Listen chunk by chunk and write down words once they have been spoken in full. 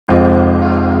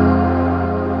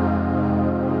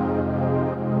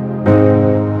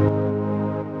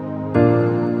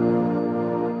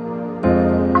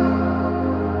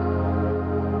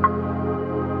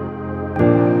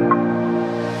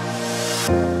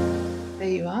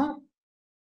you are.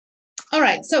 All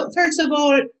right, so first of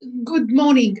all, good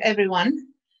morning, everyone.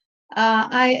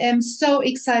 I am so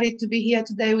excited to be here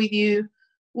today with you.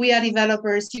 We are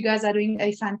developers. You guys are doing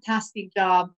a fantastic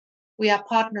job. We are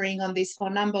partnering on this for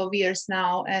a number of years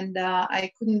now, and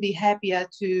I couldn't be happier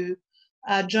to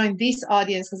join this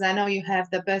audience because I know you have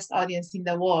the best audience in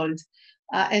the world.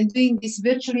 And doing this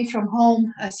virtually from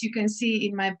home, as you can see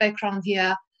in my background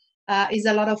here, is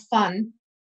a lot of fun.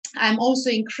 I'm also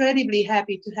incredibly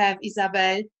happy to have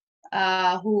Isabell,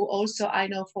 who also I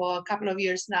know for a couple of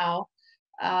years now.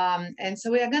 And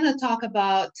so we are going to talk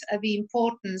about the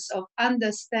importance of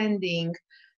understanding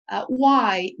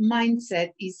why mindset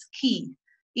is key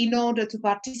in order to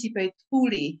participate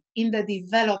fully in the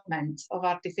development of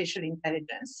artificial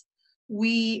intelligence.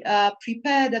 We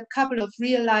prepared a couple of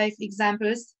real-life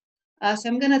examples. So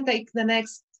I'm going to take the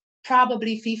next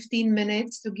probably 15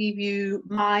 minutes to give you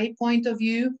my point of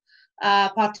view,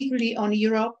 particularly on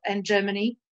Europe and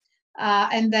Germany.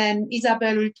 And then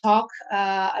Isabell will talk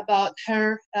about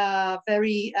her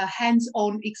very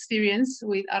hands-on experience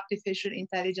with artificial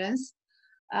intelligence.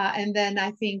 And then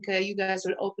I think you guys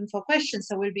will open for questions.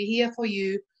 So we'll be here for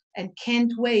you and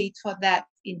can't wait for that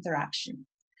interaction.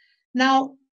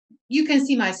 Now, you can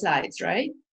see my slides,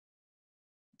 right?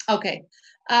 Okay.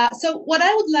 So what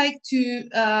I would like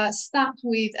to start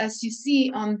with, as you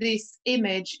see on this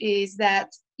image, is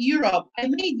that Europe, I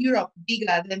made Europe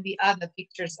bigger than the other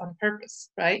pictures on purpose,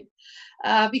 right?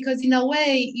 Because in a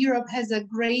way, Europe has a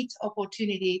great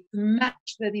opportunity to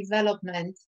match the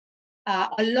development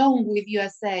along with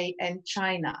USA and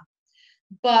China.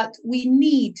 But we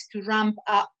need to ramp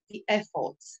up the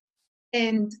efforts.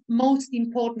 And most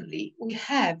importantly, we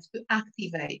have to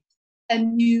activate a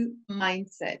new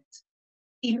mindset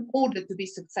in order to be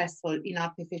successful in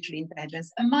artificial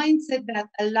intelligence, a mindset that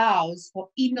allows for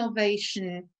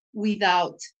innovation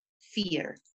without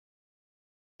fear.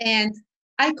 And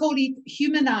I call it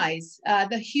humanize.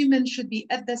 The human should be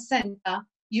at the center.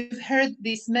 You've heard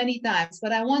this many times,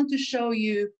 but I want to show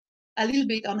you a little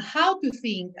bit on how to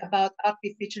think about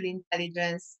artificial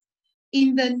intelligence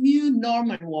in the new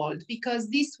normal world, because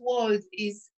this world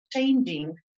is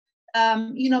changing.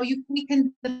 We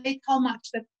can debate how much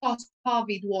the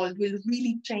post-COVID world will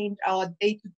really change our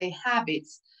day-to-day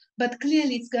habits, but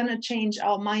clearly it's going to change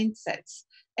our mindsets.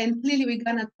 And clearly we're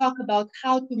going to talk about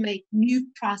how to make new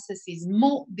processes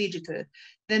more digital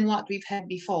than what we've had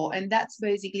before. And that's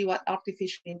basically what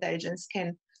artificial intelligence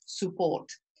can support.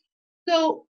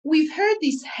 So we've heard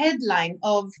this headline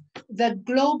of the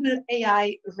global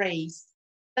AI race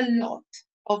a lot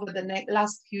over the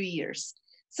last few years.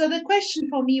 So the question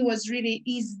for me was really,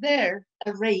 is there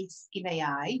a race in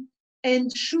AI,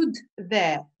 and should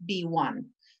there be one?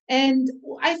 And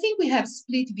I think we have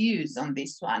split views on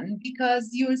this one, because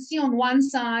you'll see on one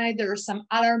side, there are some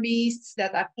alarmists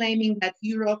that are claiming that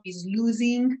Europe is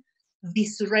losing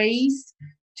this race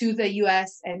to the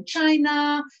US and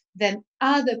China. Then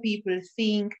other people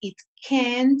think it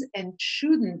can't and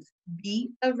shouldn't be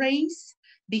a race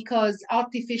because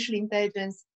artificial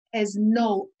intelligence has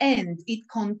no end. It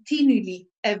continually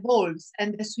evolves.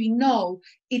 And as we know,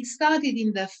 it started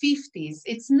in the 50s.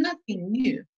 It's nothing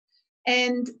new.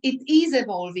 And it is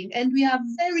evolving. And we are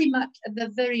very much at the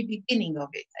very beginning of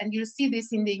it. And you'll see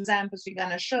this in the examples we're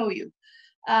going to show you.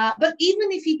 But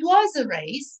even if it was a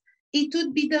race, it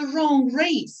would be the wrong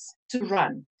race to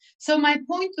run. So my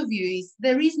point of view is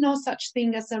there is no such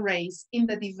thing as a race in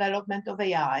the development of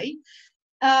AI.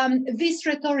 This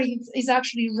rhetoric is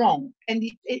actually wrong, and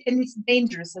it's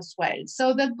dangerous as well.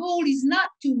 So the goal is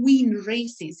not to win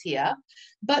races here,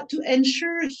 but to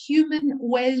ensure human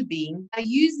well-being by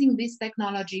using this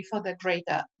technology for the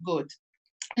greater good.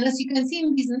 And as you can see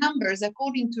in these numbers,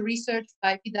 according to research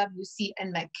by PwC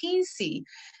and McKinsey,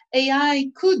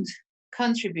 AI could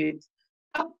contribute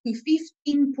up to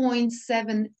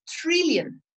 $15.7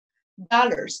 trillion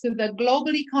to the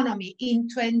global economy in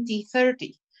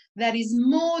 2030. That is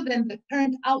more than the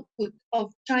current output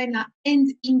of China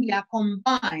and India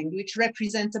combined, which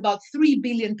represents about 3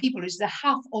 billion people, which is a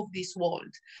half of this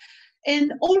world.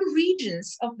 And all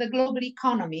regions of the global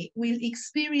economy will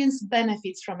experience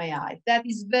benefits from AI. That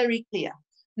is very clear.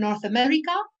 North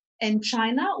America and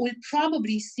China will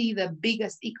probably see the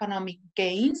biggest economic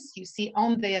gains. You see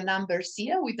on their numbers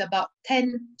here with about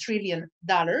 $10 trillion,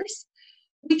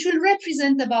 which will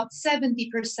represent about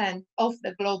 70% of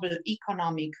the global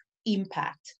economic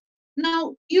impact.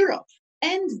 Now, Europe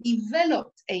and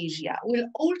developed Asia will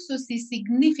also see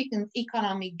significant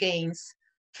economic gains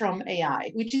from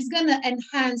AI, which is going to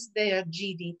enhance their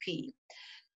GDP.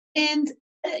 And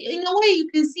in a way, you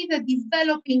can see that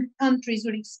developing countries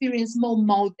will experience more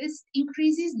modest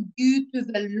increases due to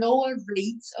the lower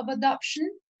rates of adoption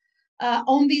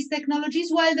on these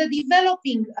technologies, while the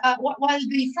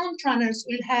front runners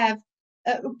will have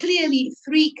clearly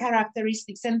three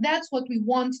characteristics, and that's what we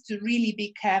want to really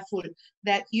be careful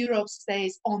that Europe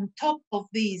stays on top of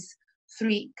these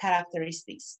three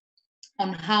characteristics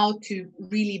on how to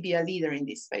really be a leader in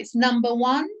this space. Number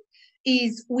one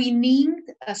is we need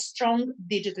a strong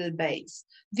digital base.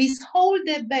 This whole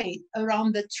debate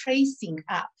around the tracing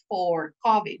app for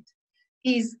COVID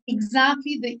is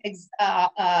exactly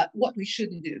what we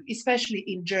should do, especially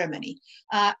in Germany.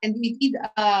 And we did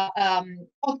a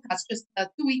podcast just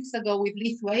 2 weeks ago with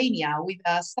Lithuania, with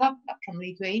a startup from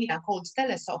Lithuania called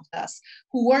Telesoftas,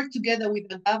 who worked together with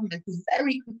the government to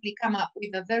very quickly come up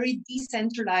with a very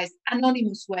decentralized,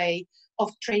 anonymous way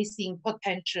of tracing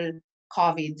potential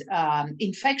COVID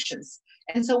infections.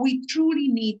 And so we truly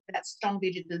need that strong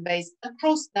digital base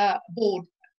across the board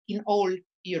in all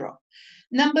Europe.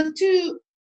 Number two,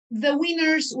 the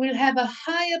winners will have a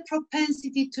higher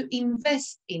propensity to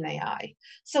invest in AI.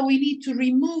 So we need to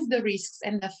remove the risks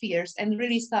and the fears and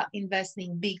really start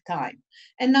investing big time.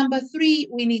 And number three,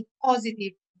 we need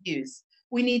positive views.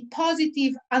 We need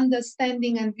positive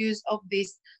understanding and views of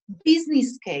this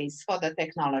business case for the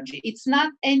technology. It's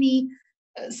not any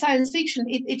science fiction.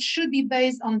 It should be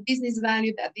based on business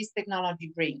value that this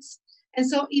technology brings. And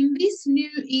so in this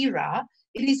new era,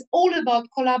 it is all about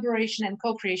collaboration and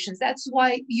co-creations. That's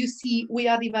why you see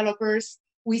WeAreDevelopers,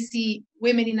 we see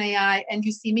Women in AI, and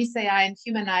you see Miss AI and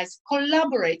Humanize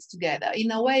collaborate together.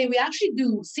 In a way, we actually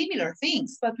do similar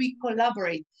things, but we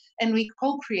collaborate and we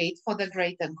co-create for the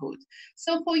greater good.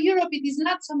 So for Europe, it is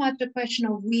not so much a question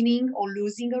of winning or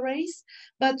losing a race,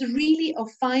 but really of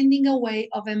finding a way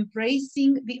of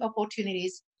embracing the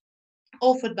opportunities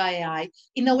offered by AI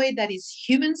in a way that is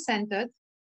human-centered,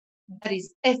 that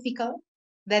is ethical,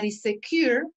 that is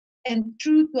secure, and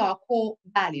true to our core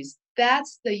values.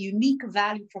 That's the unique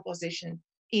value proposition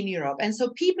in Europe. And so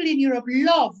people in Europe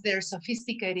love their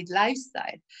sophisticated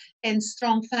lifestyle and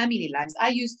strong family lives. I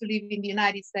used to live in the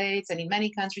United States and in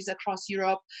many countries across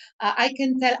Europe. I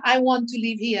can tell I want to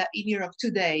live here in Europe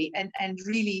today and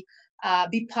really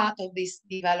be part of this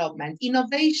development.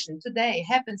 Innovation today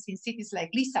happens in cities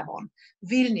like Lisbon,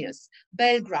 Vilnius,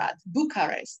 Belgrade,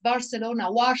 Bucharest,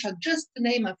 Barcelona, Warsaw, just to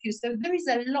name a few. So there is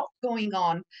a lot going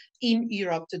on in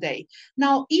Europe today.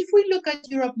 Now, if we look at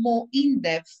Europe more in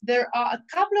depth, there are a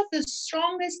couple of the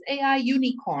strongest AI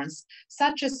unicorns,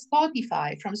 such as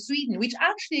Spotify from Sweden, which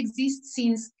actually exists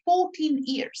since 14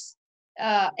 years.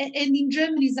 And in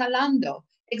Germany, Zalando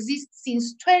exists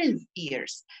since 12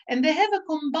 years, and they have a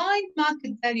combined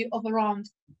market value of around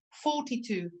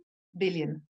 $42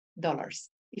 billion.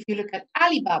 If you look at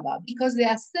Alibaba, because they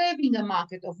are serving a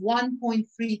market of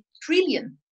 1.3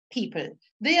 trillion people,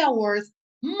 they are worth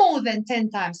more than 10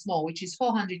 times more, which is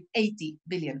 $480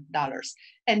 billion.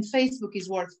 And Facebook is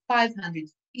worth $550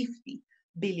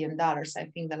 billion, I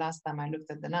think the last time I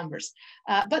looked at the numbers.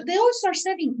 But they also are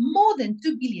serving more than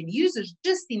 2 billion users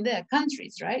just in their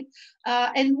countries, right?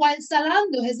 And while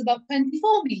Zalando has about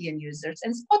 24 million users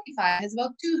and Spotify has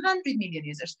about 200 million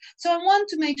users. So I want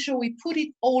to make sure we put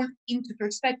it all into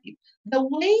perspective. The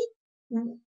way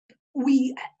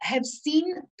we have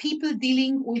seen people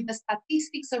dealing with the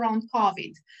statistics around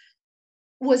COVID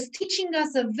was teaching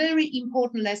us a very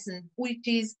important lesson, which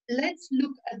is let's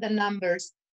look at the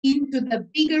numbers into the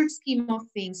bigger scheme of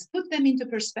things, put them into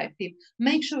perspective,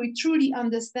 make sure we truly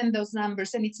understand those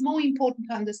numbers. And it's more important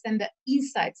to understand the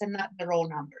insights and not the raw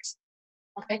numbers.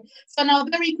 Okay, so now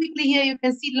very quickly here, you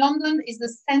can see London is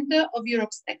the center of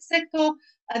Europe's tech sector.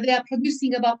 They are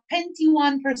producing about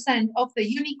 21% of the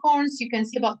unicorns. You can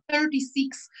see about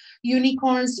 36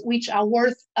 unicorns, which are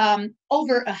worth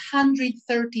over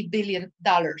 $130 billion.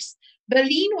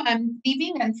 Berlin, where I'm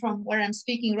living and from where I'm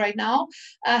speaking right now,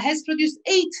 has produced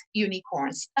 8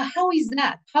 unicorns. How is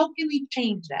that? How can we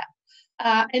change that?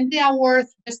 And they are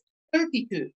worth just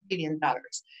 $32 billion.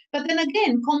 But then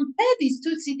again, compare these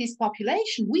two cities'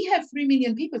 population. We have 3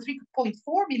 million people, 3.4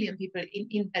 million people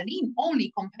in Berlin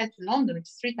only compared to London, which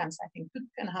is 3 times, I think,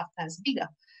 2.5 times bigger.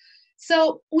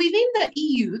 So within the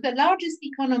EU, the largest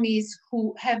economies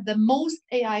who have the most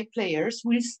AI players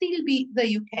will still be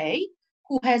the UK,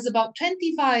 who has about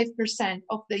 25%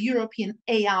 of the European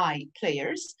AI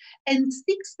players and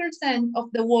 6%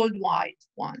 of the worldwide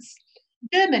ones.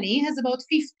 Germany has about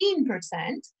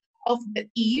 15% of the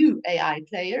EU AI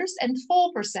players and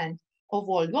 4% of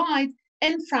worldwide,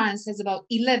 and France has about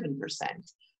 11%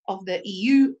 of the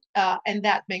EU, and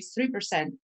that makes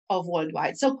 3% of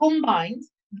worldwide. So combined,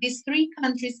 These three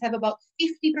countries have about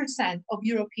 50% of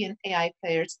European AI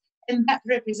players, and that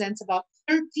represents about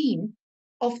 13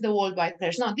 of the worldwide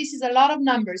players. Now, this is a lot of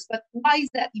numbers, but why is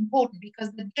that important?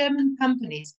 Because the German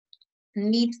companies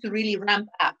need to really ramp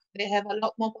up. They have a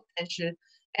lot more potential,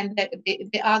 and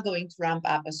they are going to ramp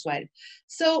up as well.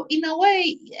 So in a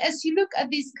way, as you look at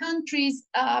these countries,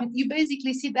 you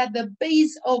basically see that the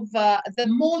base of the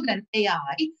modern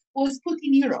AI was put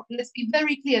in Europe. Let's be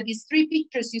very clear. These three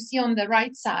pictures you see on the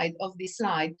right side of this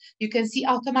slide, you can see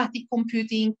automatic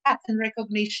computing, pattern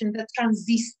recognition, the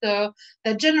transistor,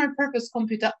 the general purpose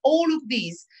computer. All of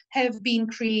these have been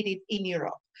created in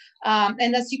Europe.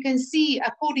 And as you can see,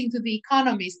 according to The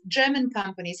Economist, German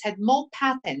companies had more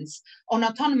patents on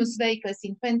autonomous vehicles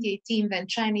in 2018 than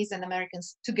Chinese and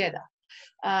Americans together.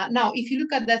 Now, if you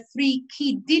look at the three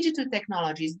key digital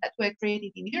technologies that were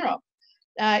created in Europe,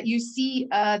 you see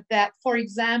that, for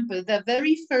example, the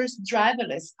very first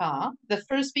driverless car, the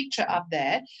first picture up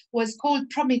there, was called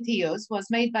Prometheus, was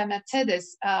made by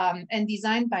Mercedes and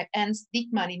designed by Ernst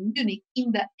Dickmann in Munich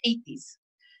in the 80s.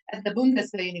 At the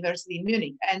Bundeswehr University in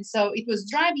Munich. And so it was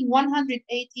driving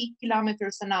 180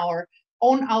 kilometers an hour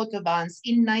on autobahns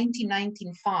in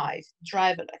 1995,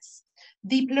 driverless.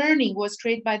 Deep learning was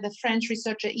created by the French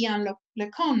researcher Ian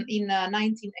LeCun in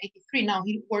 1983. Now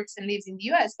he works and lives in the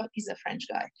US, but he's a French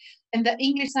guy. And the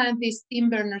English scientist Tim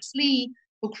Berners-Lee,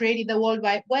 who created the World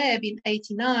Wide Web in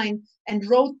 1989 and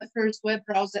wrote the first web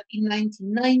browser in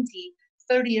 1990,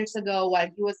 30 years ago, while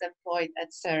he was employed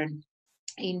at CERN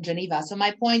in Geneva. So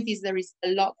my point is there is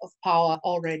a lot of power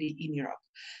already in Europe.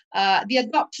 The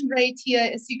adoption rate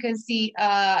here, as you can see,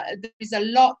 there is a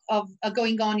lot of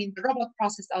going on in the robot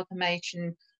process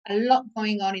automation, a lot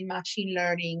going on in machine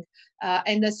learning.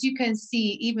 And as you can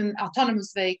see, even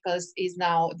autonomous vehicles is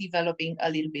now developing a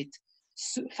little bit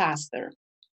faster.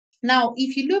 Now,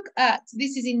 if you look at,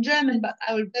 this is in German, but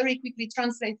I will very quickly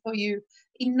translate for you.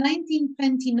 In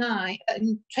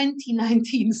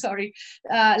 2019,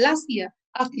 last year,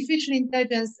 artificial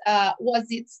intelligence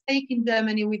was at stake in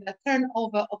Germany with a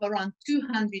turnover of around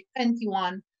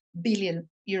 221 billion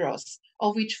euros,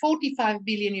 of which 45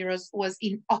 billion euros was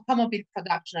in automobile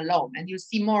production alone. And you'll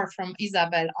see more from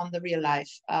Isabell on the real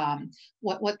life,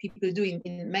 what people do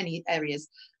in many areas.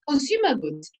 Consumer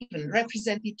goods even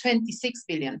represented 26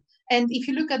 billion. And if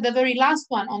you look at the very last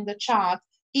one on the chart,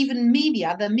 even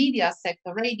media, the media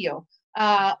sector, radio,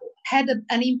 had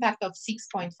an impact of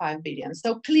 6.5 billion.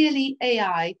 So clearly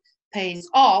AI pays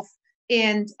off.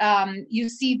 And you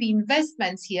see the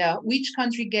investments here, which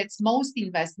country gets most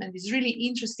investment. It's really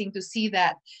interesting to see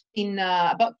that in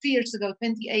about 2 years ago,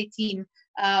 2018,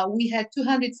 we had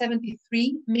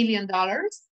 $273 million.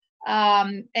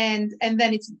 And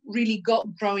then it's really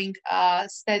growing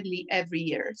steadily every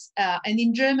year. And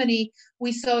in Germany,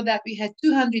 we saw that we had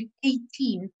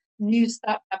 218 new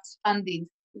startups funded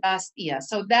last year.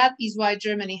 So that is why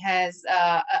Germany has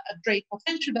a great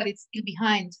potential, but it's still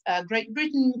behind Great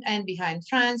Britain and behind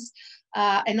France.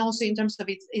 And also in terms of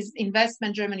its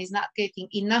investment, Germany is not getting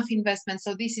enough investment.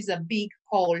 So this is a big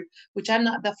call, which I'm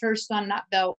not the first one, not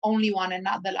the only one, and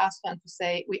not the last one to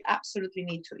say we absolutely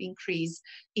need to increase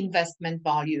investment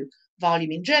volume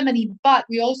in Germany. But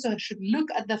we also should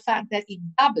look at the fact that it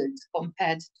doubled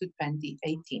compared to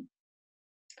 2018.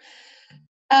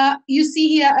 You see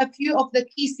here a few of the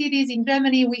key cities in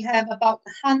Germany. We have about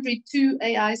 102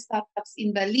 AI startups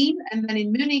in Berlin, and then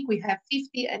in Munich we have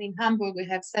 50, and in Hamburg we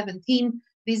have 17.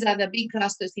 These are the big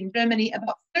clusters in Germany.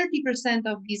 About 30%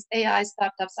 of these AI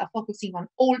startups are focusing on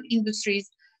all industries,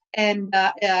 and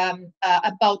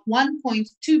about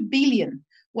 1.2 billion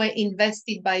were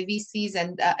invested by VCs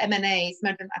and M&As,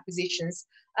 merger and acquisitions.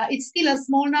 It's still a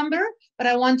small number, but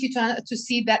I want you to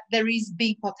see that there is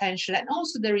big potential, and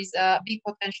also there is a big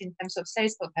potential in terms of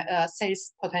sales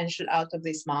potential out of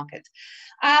this market.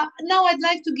 Now I'd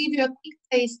like to give you a quick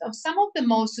taste of some of the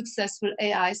most successful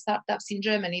AI startups in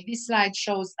Germany. This slide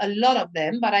shows a lot of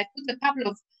them, but I put a couple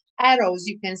of arrows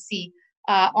you can see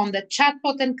on the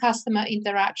chatbot and customer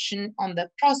interaction, on the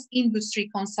cross-industry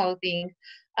consulting,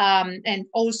 and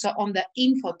also on the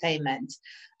infotainment.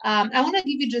 I want to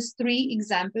give you just 3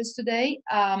 examples today.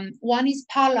 One is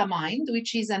Parlamind,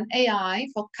 which is an AI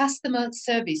for customer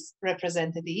service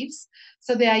representatives.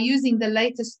 So they are using the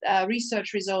latest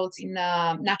research results in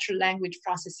natural language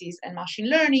processes and machine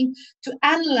learning to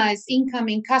analyze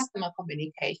incoming customer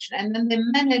communication. And then they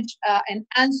manage and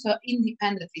answer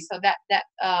independently. So that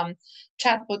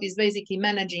chatbot is basically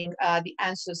managing the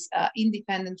answers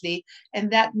independently. And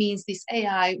that means this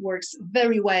AI AI works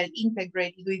very well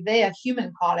integrated with their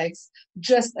human colleagues,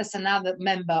 just as another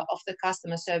member of the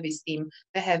customer service team.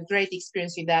 They have great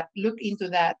experience with that. Look into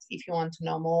that if you want to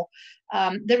know more.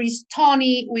 There is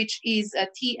Tawny, which is a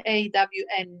TAWNY.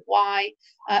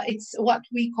 It's what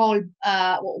we call,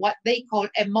 what they call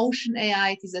emotion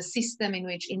AI. It is a system in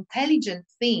which intelligent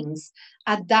things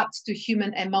adapt to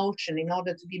human emotion in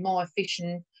order to be more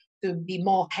efficient, to be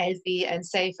more healthy and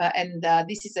safer. And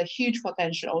this is a huge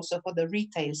potential also for the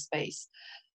retail space.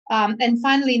 And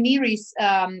finally, Neres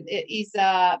is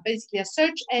basically a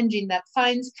search engine that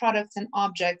finds products and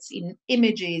objects in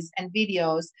images and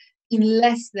videos in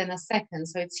less than a second.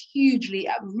 So it's hugely,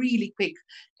 really quick.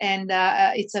 And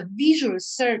it's a visual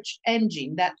search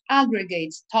engine that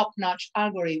aggregates top-notch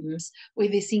algorithms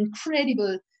with this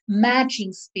incredible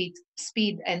matching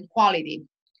speed and quality.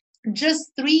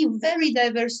 Just three very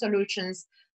diverse solutions.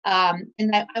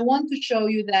 And I want to show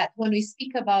you that when we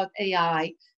speak about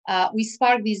AI, we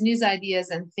spark these new ideas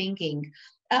and thinking.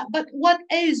 But what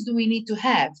else do we need to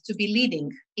have to be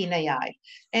leading in AI?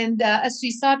 And as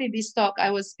we started this talk,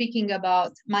 I was speaking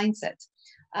about mindset.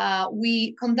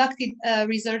 We conducted a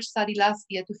research study last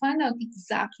year to find out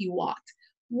exactly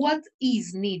what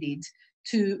is needed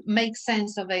to make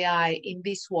sense of AI in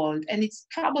this world. And it's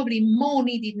probably more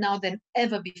needed now than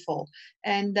ever before.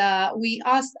 And we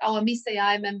asked our Miss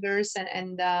AI members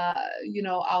and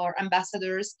our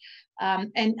ambassadors.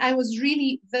 And I was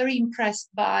really very impressed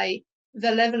by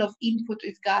the level of input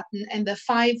we've gotten and the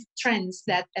 5 trends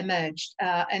that emerged.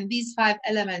 And these 5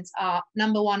 elements are,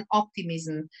 number one,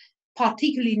 optimism,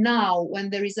 particularly now when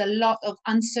there is a lot of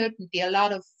uncertainty, a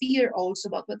lot of fear also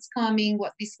about what's coming,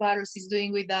 what this virus is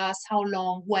doing with us, how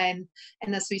long, when,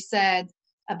 and as we said,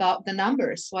 about the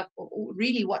numbers, what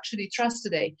should we trust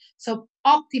today? So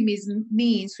optimism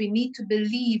means we need to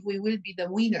believe we will be the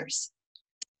winners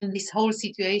in this whole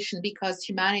situation, because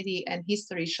humanity and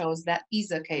history shows that is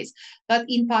the case. But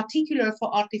in particular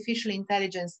for artificial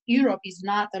intelligence, Europe is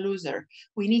not a loser.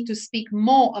 We need to speak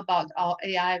more about our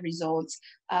AI results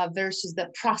versus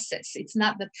the process. It's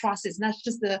not the process, not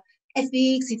just the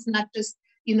ethics, it's not just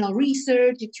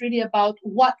research, it's really about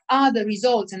what are the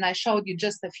results. And I showed you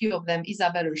just a few of them.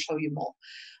 Isabell will show you more.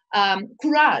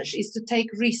 Courage is to take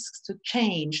risks, to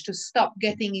change, to stop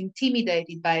getting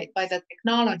intimidated by the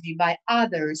technology, by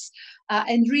others,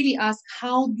 and really ask,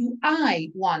 how do I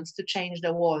want to change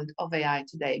the world of AI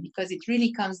today? Because it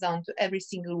really comes down to every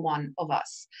single one of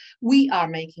us. We are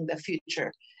making the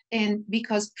future. And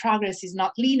because progress is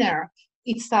not linear,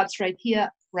 it starts right here,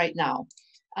 right now.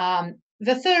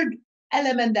 The third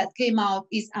element that came out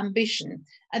is ambition.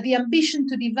 The ambition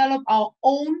to develop our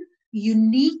own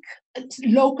unique,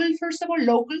 local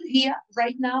here,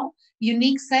 right now,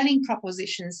 unique selling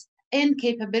propositions and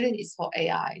capabilities for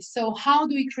AI. So how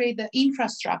do we create the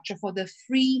infrastructure for the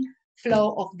free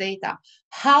flow of data?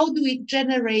 How do we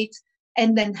generate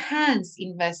and enhance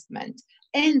investment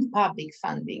and public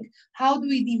funding? How do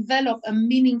we develop a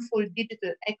meaningful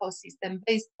digital ecosystem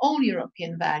based on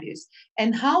European values?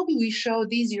 And how do we show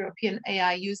these European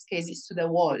AI use cases to the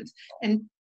world? And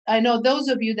I know those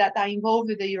of you that are involved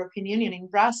with the European Union in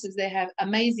Brussels, they have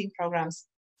amazing programs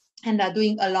and are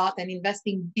doing a lot and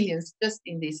investing billions just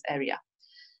in this area.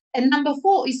 And number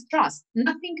 4 is trust.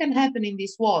 Nothing can happen in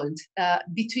this world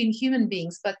between human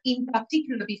beings, but in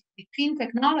particular between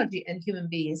technology and human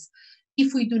beings,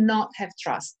 if we do not have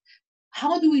trust.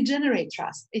 How do we generate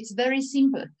trust? It's very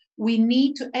simple. We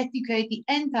need to educate the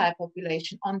entire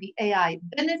population on the AI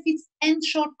benefits and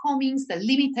shortcomings, the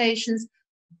limitations,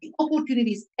 the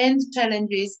opportunities and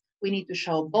challenges. We need to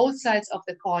show both sides of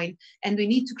the coin, and we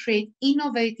need to create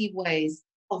innovative ways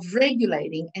of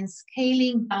regulating and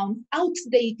scaling down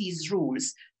outdated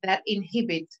rules that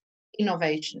inhibit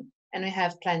innovation. And we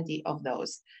have plenty of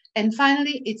those. And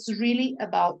finally, it's really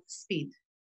about speed.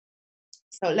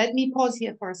 So let me pause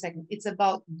here for a second. It's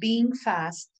about being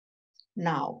fast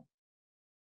now.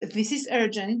 This is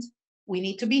urgent. We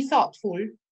need to be thoughtful,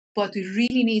 but we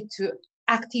really need to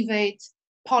activate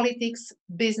politics,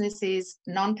 businesses,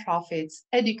 nonprofits,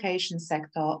 education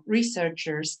sector,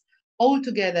 researchers, all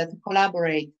together to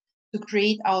collaborate to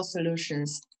create our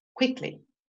solutions quickly.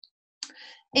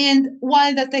 And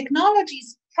while the technology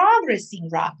is progressing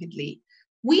rapidly,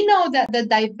 we know that the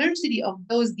diversity of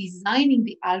those designing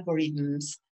the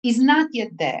algorithms is not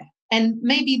yet there. And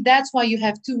maybe that's why you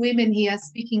have 2 women here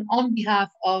speaking on behalf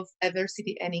of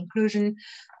diversity and inclusion.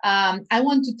 I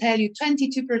want to tell you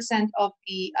 22% of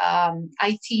the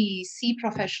ITC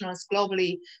professionals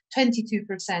globally,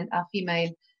 22% are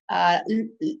female,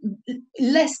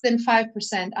 less than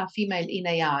 5% are female in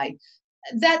AI.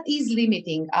 that is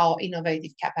limiting our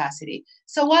innovative capacity.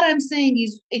 So what I'm saying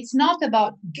is it's not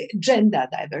about gender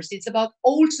diversity, it's about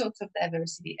all sorts of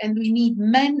diversity. And we need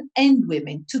men and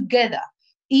women together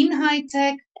in high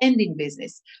tech and in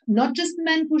business, not just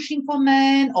men pushing for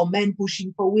men or men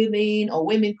pushing for women or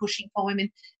women pushing for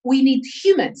women. We need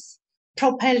humans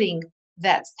propelling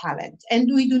that talent.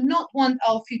 And we do not want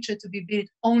our future to be built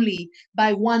only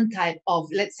by one type of,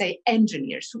 let's say,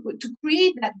 engineers. To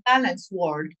create that balanced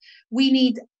world, we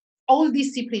need all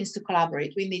disciplines to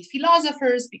collaborate. We need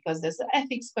philosophers because there's an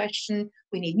ethics question.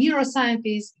 We need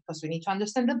neuroscientists because we need to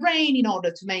understand the brain in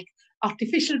order to make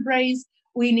artificial brains.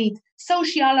 We need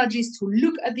sociologists who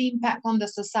look at the impact on the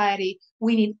society.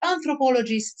 We need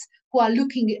anthropologists who are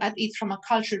looking at it from a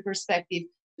cultural perspective.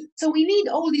 So we need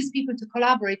all these people to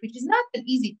collaborate, which is not an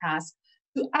easy task,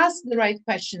 to ask the right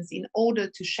questions in order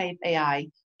to shape AI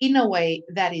in a way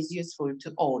that is useful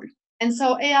to all. And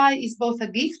so AI is both a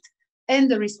gift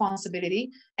and a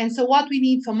responsibility. And so what we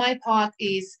need for my part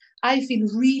is I feel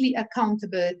really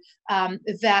accountable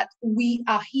that we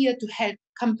are here to help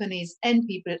companies and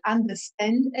people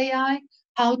understand AI,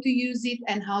 how to use it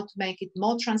and how to make it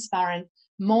more transparent,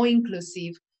 more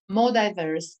inclusive, more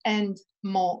diverse, and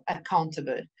more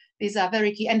accountable. These are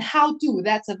very key. And how to,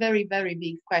 that's a very, very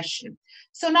big question.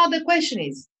 So now the question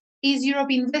is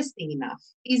Europe investing enough?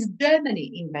 Is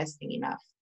Germany investing enough?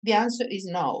 The answer is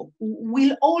no.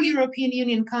 Will all European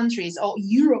Union countries or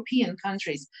European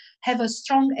countries have a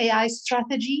strong AI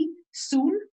strategy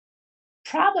soon?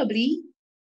 Probably,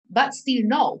 but still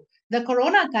no. The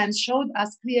Corona times showed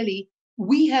us clearly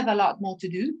we have a lot more to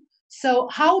do. So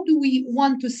how do we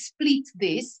want to split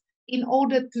this in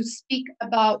order to speak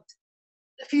about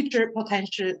future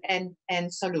potential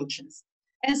and solutions?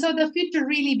 And so the future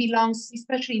really belongs,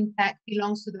 especially in tech,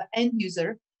 belongs to the end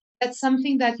user. That's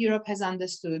something that Europe has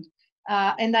understood.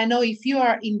 And I know if you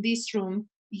are in this room,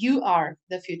 you are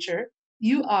the future.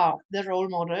 You are the role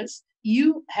models.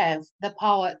 You have the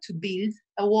power to build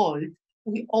a world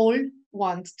we all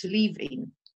want to live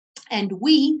in. And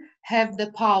we have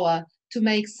the power to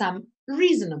make some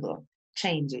reasonable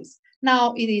changes.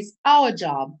 Now it is our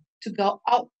job to go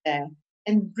out there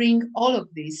and bring all of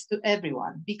this to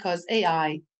everyone because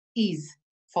AI is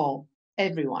for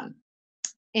everyone.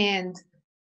 And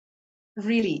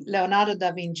really, Leonardo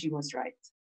da Vinci was right.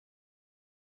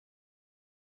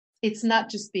 It's not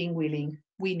just being willing,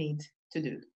 we need to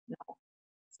do. No.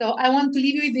 So I want to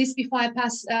leave you with this before I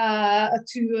pass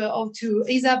to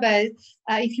Isabel.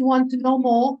 If you want to know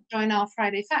more, join our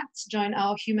Friday Facts, join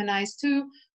our Humanize 2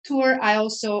 tour. I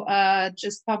also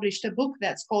just published a book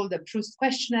that's called the Proust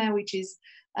Questionnaire, which is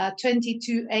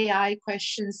 22 AI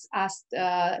questions asked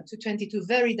to 22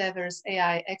 very diverse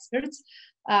AI experts.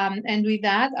 And with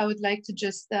that, I would like to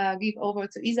just give over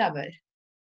to Isabel.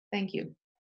 Thank you.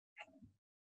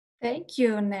 Thank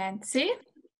you, Nancy.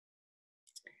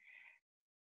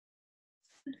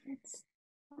 Let's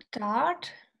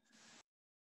start.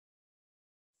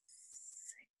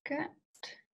 Second.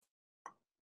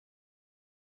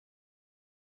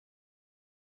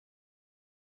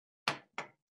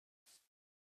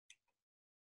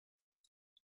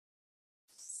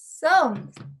 So,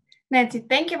 Nancy,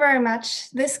 thank you very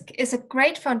much. This is a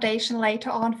great foundation later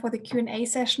on for the Q&A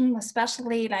session,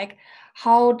 especially like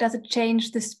how does it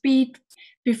change the speed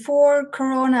before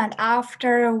Corona and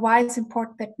after, why it's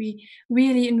important that we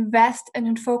really invest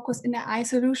and focus in AI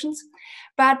solutions.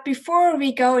 But before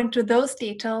we go into those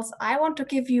details, I want to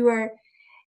give you a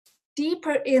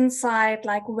deeper insight,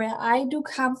 like where I do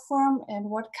come from and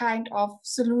what kind of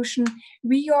solution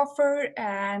we offer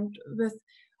and with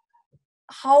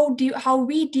how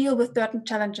we deal with certain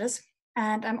challenges.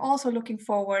 And I'm also looking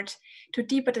forward to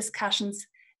deeper discussions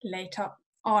later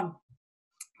on.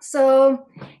 So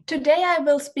today I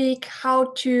will speak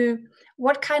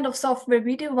what kind of software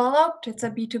we developed. It's a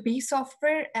B2B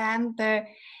software, and the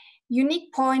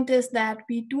unique point is that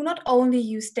we do not only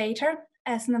use data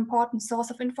as an important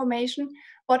source of information,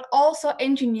 but also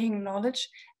engineering knowledge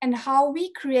and how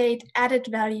we create added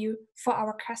value for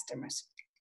our customers.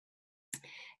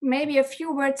 Maybe a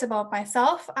few words about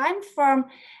myself. I'm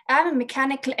a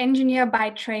mechanical engineer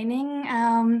by training.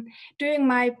 During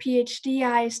my PhD,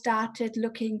 I started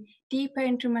looking deeper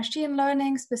into machine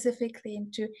learning, specifically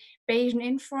into Bayesian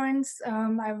inference.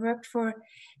 I worked for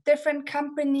different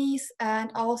companies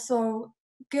and also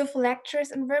give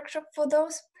lectures and workshops for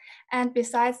those. And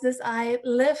besides this, I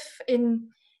live in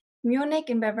Munich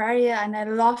in Bavaria, and I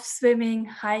love swimming,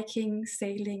 hiking,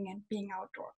 sailing, and being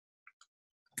outdoor.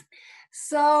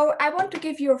 So I want to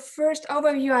give you a first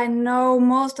overview. I know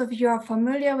most of you are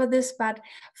familiar with this, but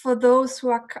for those who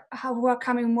are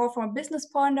coming more from a business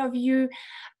point of view,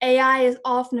 AI is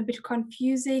often a bit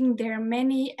confusing. There are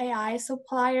many AI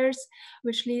suppliers,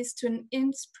 which leads to an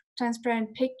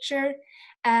intransparent picture.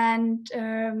 And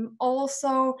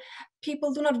also,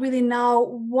 people do not really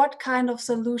know what kind of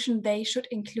solution they should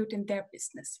include in their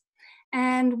business.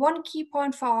 And one key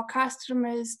point for our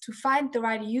customers is to find the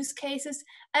right use cases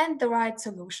and the right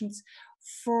solutions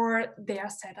for their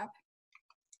setup.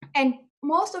 And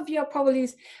most of you are probably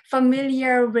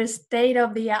familiar with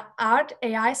state-of-the-art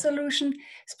AI solution,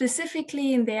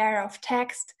 specifically in the area of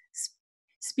text,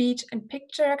 speech, and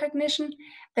picture recognition.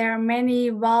 There are many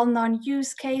well-known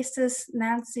use cases.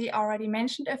 Nancy already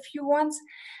mentioned a few ones,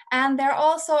 and there are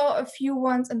also a few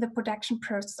ones in the production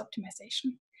process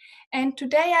optimization. And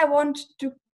today I want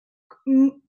to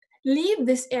leave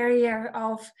this area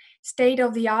of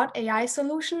state-of-the-art AI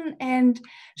solution and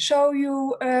show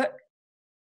you a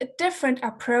different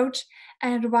approach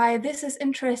and why this is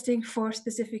interesting for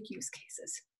specific use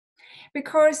cases.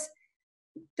 Because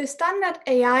the standard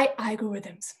AI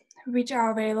algorithms which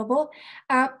are available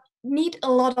need a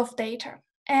lot of data.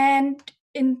 And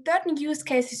in certain use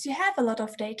cases, you have a lot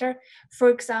of data. For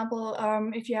example,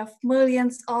 if you have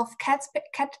millions of cat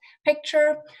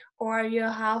picture, or you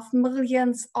have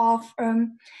millions of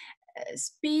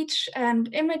speech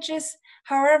and images.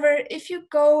 However, if you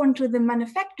go into the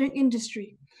manufacturing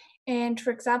industry, and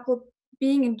for example,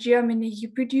 being in Germany, you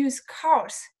produce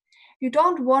cars, you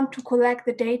don't want to collect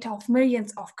the data of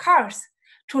millions of cars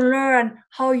to learn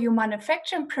how your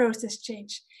manufacturing process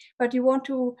change, but you want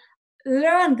to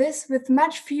learn this with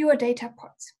much fewer data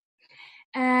points.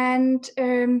 And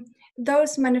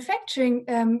those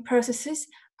manufacturing processes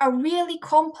are really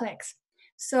complex.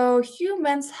 So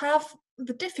humans have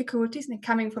the difficulties, and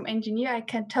coming from engineer, I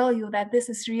can tell you that this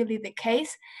is really the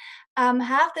case,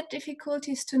 have the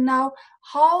difficulties to know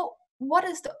what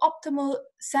is the optimal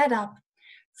setup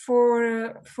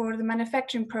for the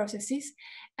manufacturing processes.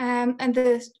 And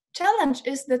the challenge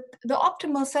is that the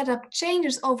optimal setup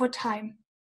changes over time.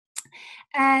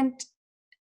 And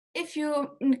if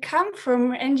you come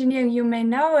from engineering, you may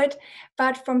know it,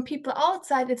 but from people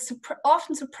outside, it's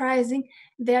often surprising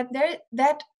that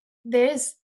there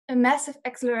is a massive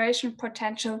acceleration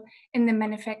potential in the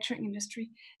manufacturing industry.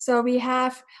 So we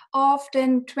have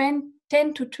often 10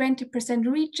 to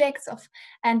 20% rejects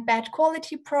and bad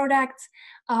quality products.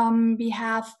 We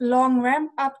have long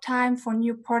ramp-up time for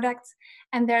new products,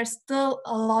 and there's still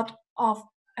a lot of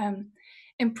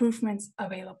improvements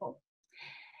available.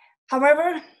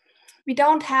 However, we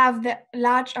don't have the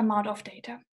large amount of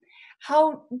data.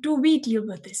 How do we deal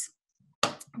with this?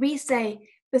 We say,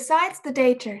 besides the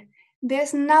data,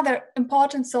 there's another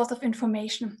important source of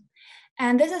information,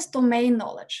 and this is domain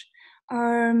knowledge.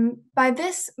 By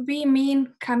this, we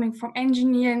mean, coming from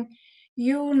engineering,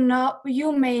 you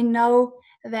may know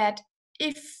that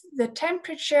if the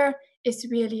temperature is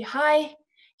really high,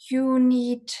 you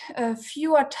need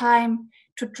fewer time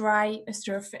to dry a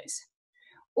surface.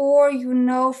 Or you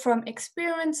know from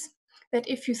experience that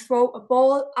if you throw a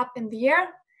ball up in the air,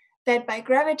 that by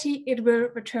gravity it will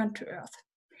return to Earth.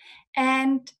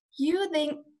 And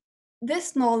using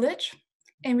this knowledge,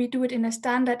 and we do it in a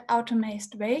standard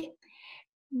automated way,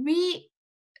 we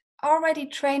already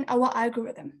train our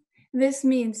algorithm. This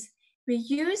means we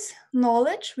use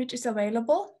knowledge which is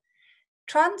available,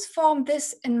 transform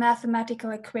this in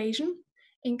mathematical equation,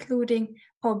 including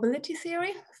probability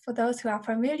theory, for those who are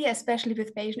familiar, especially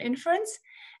with Bayesian inference,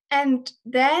 and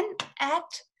then add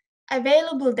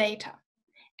available data.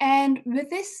 And with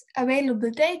this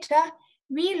available data,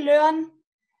 we learn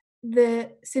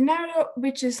the scenario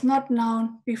which is not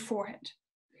known beforehand.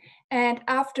 And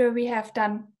after we have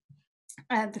done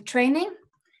the training,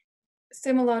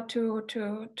 similar to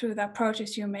the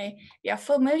approaches you may be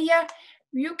familiar,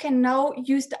 you can now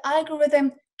use the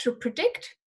algorithm to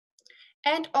predict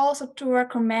and also to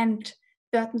recommend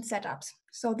certain setups.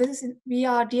 So we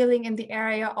are dealing in the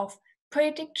area of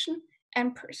prediction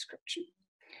and prescription.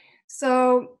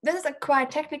 So this is a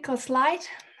quite technical slide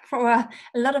for a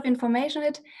lot of information in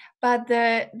it, but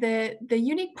the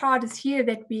unique part is here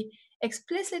that we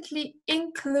explicitly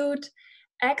include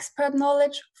expert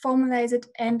knowledge, formalize it,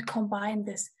 and combine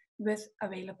this with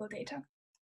available data.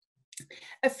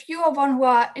 A few of one who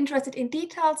are interested in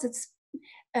details, it's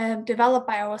developed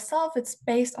by ourselves. It's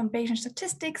based on Bayesian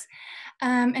statistics.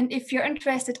 And if you're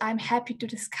interested, I'm happy to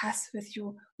discuss with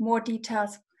you more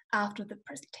details after the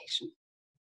presentation.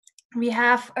 We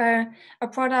have a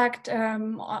product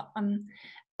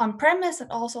on premise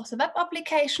and also as a web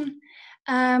application.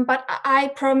 But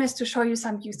I promise to show you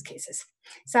some use cases,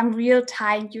 some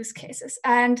real-time use cases.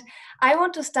 And I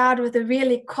want to start with a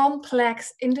really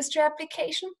complex industry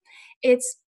application.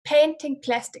 It's painting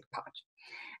plastic part.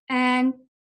 And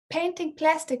painting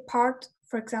plastic part,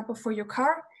 for example, for your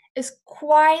car, is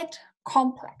quite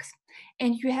complex.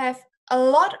 And you have a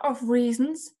lot of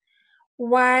reasons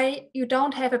why you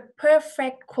don't have a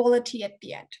perfect quality at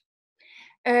the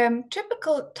end.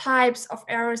 Typical types of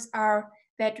errors are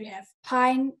that you have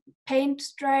paint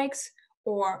strikes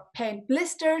or paint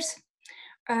blisters,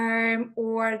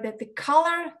 or that the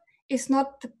color is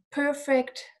not the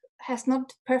perfect, has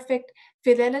not perfect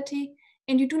fidelity,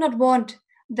 and you do not want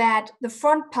that the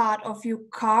front part of your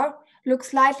car looks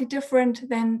slightly different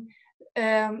than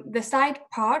the side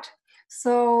part.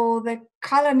 So the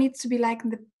color needs to be like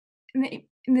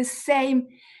in the same,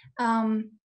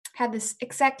 have this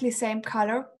exactly same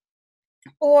color,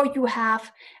 or you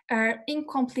have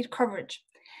incomplete coverage.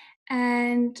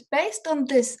 And based on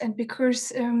this, and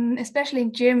because especially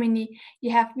in Germany,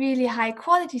 you have really high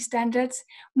quality standards,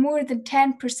 more than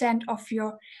 10% of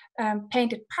your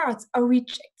painted parts are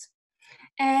rejects.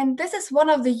 And this is one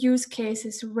of the use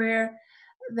cases where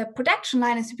the production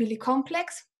line is really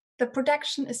complex, the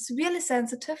production is really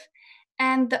sensitive,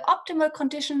 and the optimal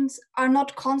conditions are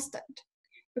not constant.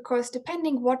 Because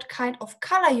depending what kind of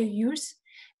color you use,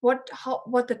 what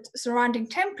the surrounding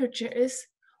temperature is,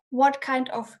 what kind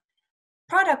of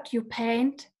product you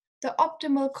paint, the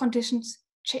optimal conditions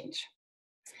change.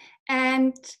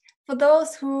 And for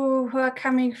those who are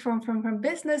coming from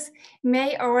business,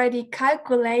 may already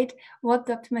calculate what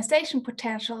the optimization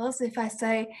potential is if I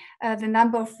say the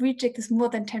number of rejects is more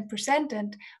than 10%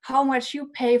 and how much you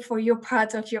pay for your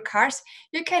parts of your cars.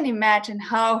 You can imagine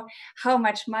how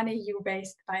much money you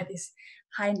waste by this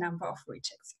high number of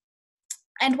rejects.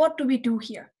 And what do we do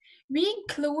here? We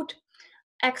include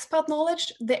expert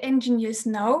knowledge. The engineers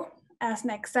know. As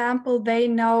an example, they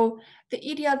know the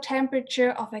ideal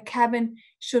temperature of a cabin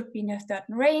should be in a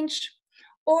certain range,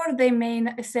 or they may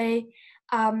say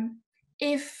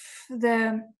if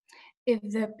the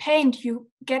paint you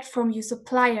get from your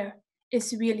supplier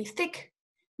is really thick,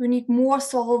 you need more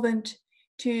solvent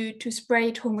to spray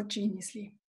it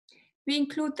homogeneously. We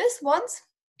include this once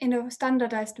in a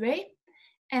standardized way,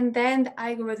 and then the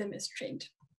algorithm is trained.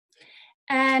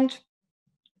 And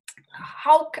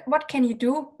what can you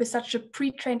do with such a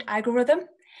pre-trained algorithm?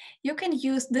 You can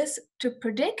use this to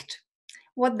predict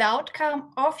what the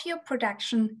outcome of your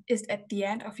production is at the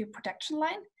end of your production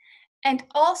line, and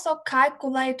also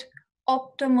calculate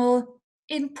optimal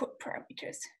input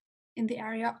parameters in the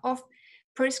area of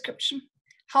prescription.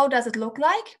 How does it look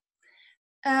like?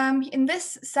 In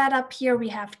this setup here, we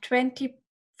have 25%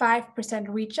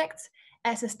 rejects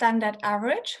as a standard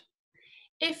average.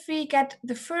 If we get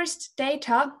the first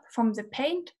data from the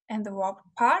paint and the raw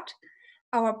part,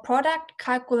 our product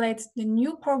calculates the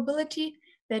new probability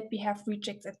that we have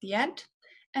rejects at the end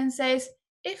and says,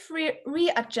 if we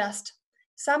readjust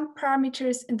some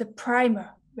parameters in the primer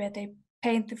where they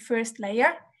paint the first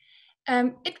layer,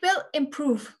 it will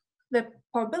improve the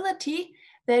probability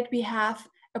that we have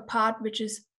a part which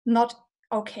is not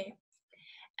okay.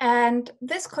 And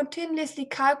this continuously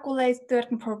calculates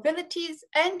certain probabilities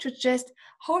and suggests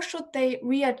how should they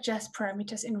readjust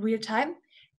parameters in real time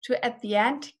to, at the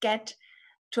end, get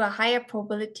to a higher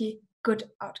probability good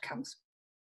outcomes.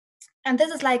 And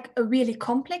this is like a really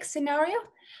complex scenario,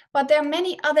 but there are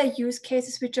many other use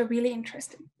cases which are really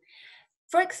interesting.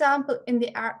 For example, in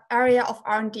the area of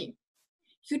R&D,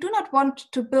 you do not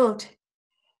want to build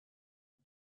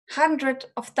hundreds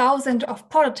of thousands of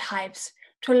prototypes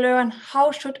to learn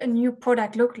how should a new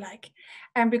product look like.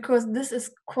 And because this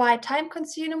is quite time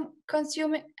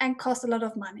consuming and costs a lot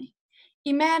of money.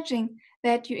 Imagine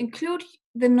that you include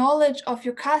the knowledge of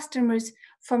your customers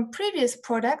from previous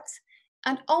products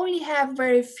and only have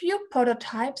very few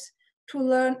prototypes to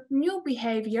learn new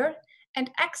behavior and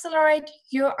accelerate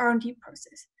your R&D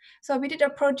process. So we did a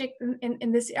project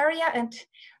in this area, and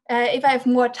if I have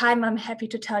more time, I'm happy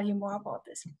to tell you more about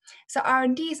this. So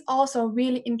R&D is also a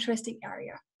really interesting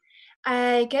area.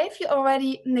 I gave you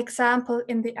already an example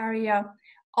in the area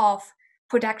of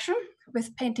production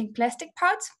with painting plastic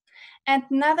parts. And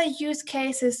another use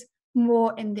case is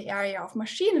more in the area of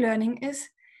machine learning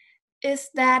is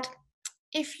that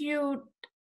if you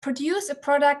produce a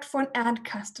product for an end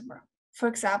customer, for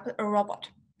example, a robot,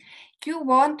 you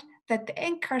want that the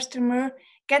end customer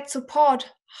gets support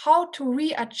how to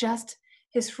readjust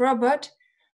his robot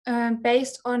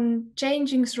based on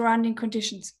changing surrounding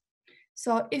conditions.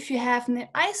 So if you have an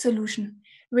AI solution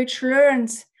which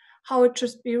learns how it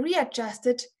should be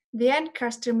readjusted, the end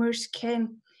customers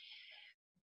can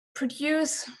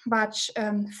produce much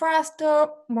faster,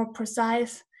 more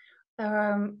precise,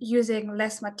 using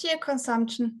less material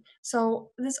consumption.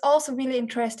 So this is also really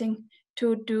interesting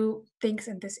to do things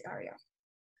in this area.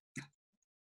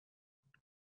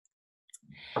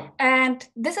 And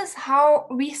this is how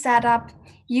we set up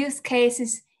use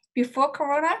cases before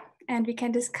Corona, and we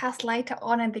can discuss later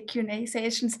on in the Q&A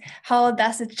sessions how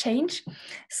does it change.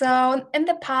 So in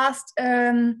the past,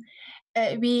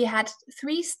 we had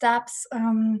 3 steps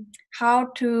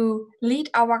how to lead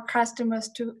our customers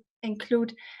to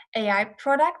include AI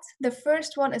products. The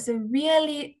first one is a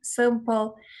really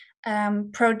simple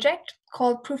project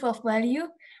called Proof of Value,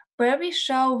 where we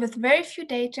show with very few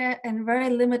data and very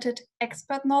limited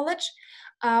expert knowledge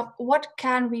what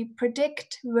can we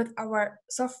predict with our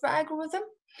software algorithm.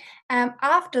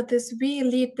 After this, we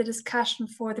lead the discussion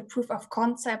for the proof of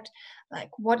concept,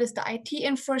 like what is the IT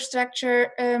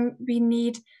infrastructure we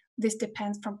need. This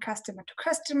depends from customer to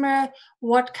customer.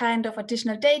 What kind of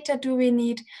additional data do we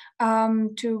need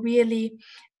to really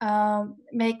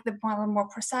make the model more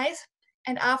precise?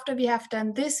 And after we have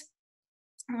done this,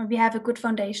 we have a good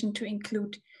foundation to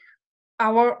include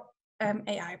our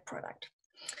AI product.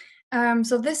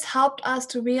 So this helped us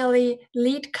to really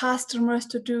lead customers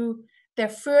to do their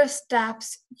first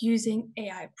steps using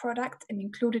AI products and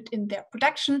include it in their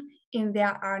production, in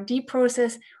their R&D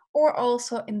process, or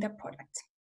also in their products.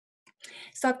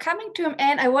 So coming to an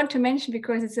end, I want to mention,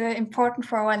 because it's important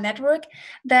for our network,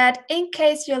 that in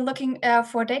case you're looking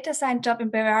for a data science job in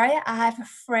Bavaria, I have a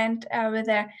friend with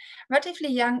a relatively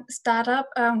young startup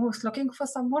who's looking for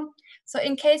someone. So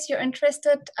in case you're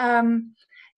interested,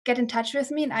 get in touch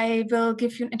with me and I will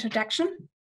give you an introduction.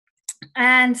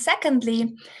 And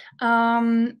secondly,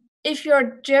 if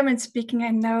you're German speaking,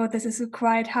 I know this is a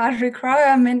quite hard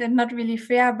requirement and not really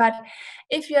fair, but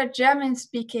if you're German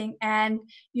speaking and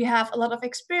you have a lot of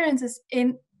experiences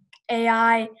in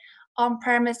AI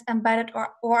on-premise, embedded or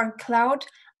on cloud,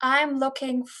 I'm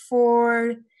looking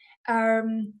for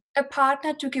a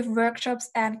partner to give workshops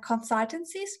and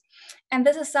consultancies. And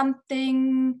this is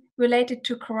something related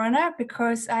to Corona,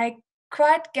 because I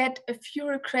quite get a few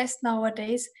requests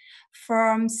nowadays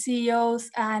from CEOs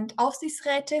and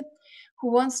Aufsichtsräte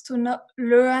who wants to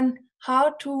learn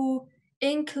how to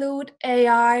include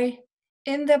AI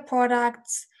in their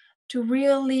products to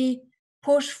really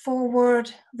push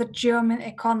forward the German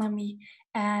economy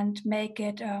and make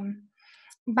it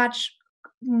much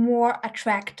more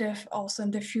attractive also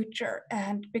in the future.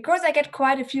 And because I get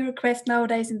quite a few requests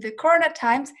nowadays in the Corona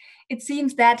times, it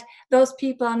seems that those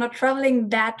people are not traveling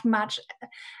that much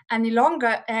any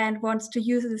longer and wants to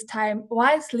use this time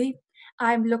wisely.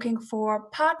 I'm looking for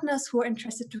partners who are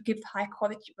interested to give high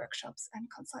quality workshops and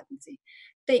consultancy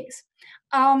things.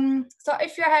 So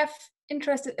if you have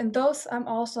interested in those, I'm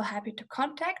also happy to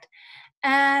contact.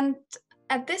 And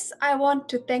at this, I want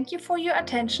to thank you for your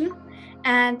attention,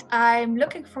 and I'm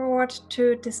looking forward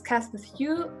to discuss with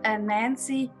you and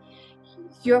Nancy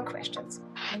your questions.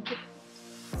 Thank you.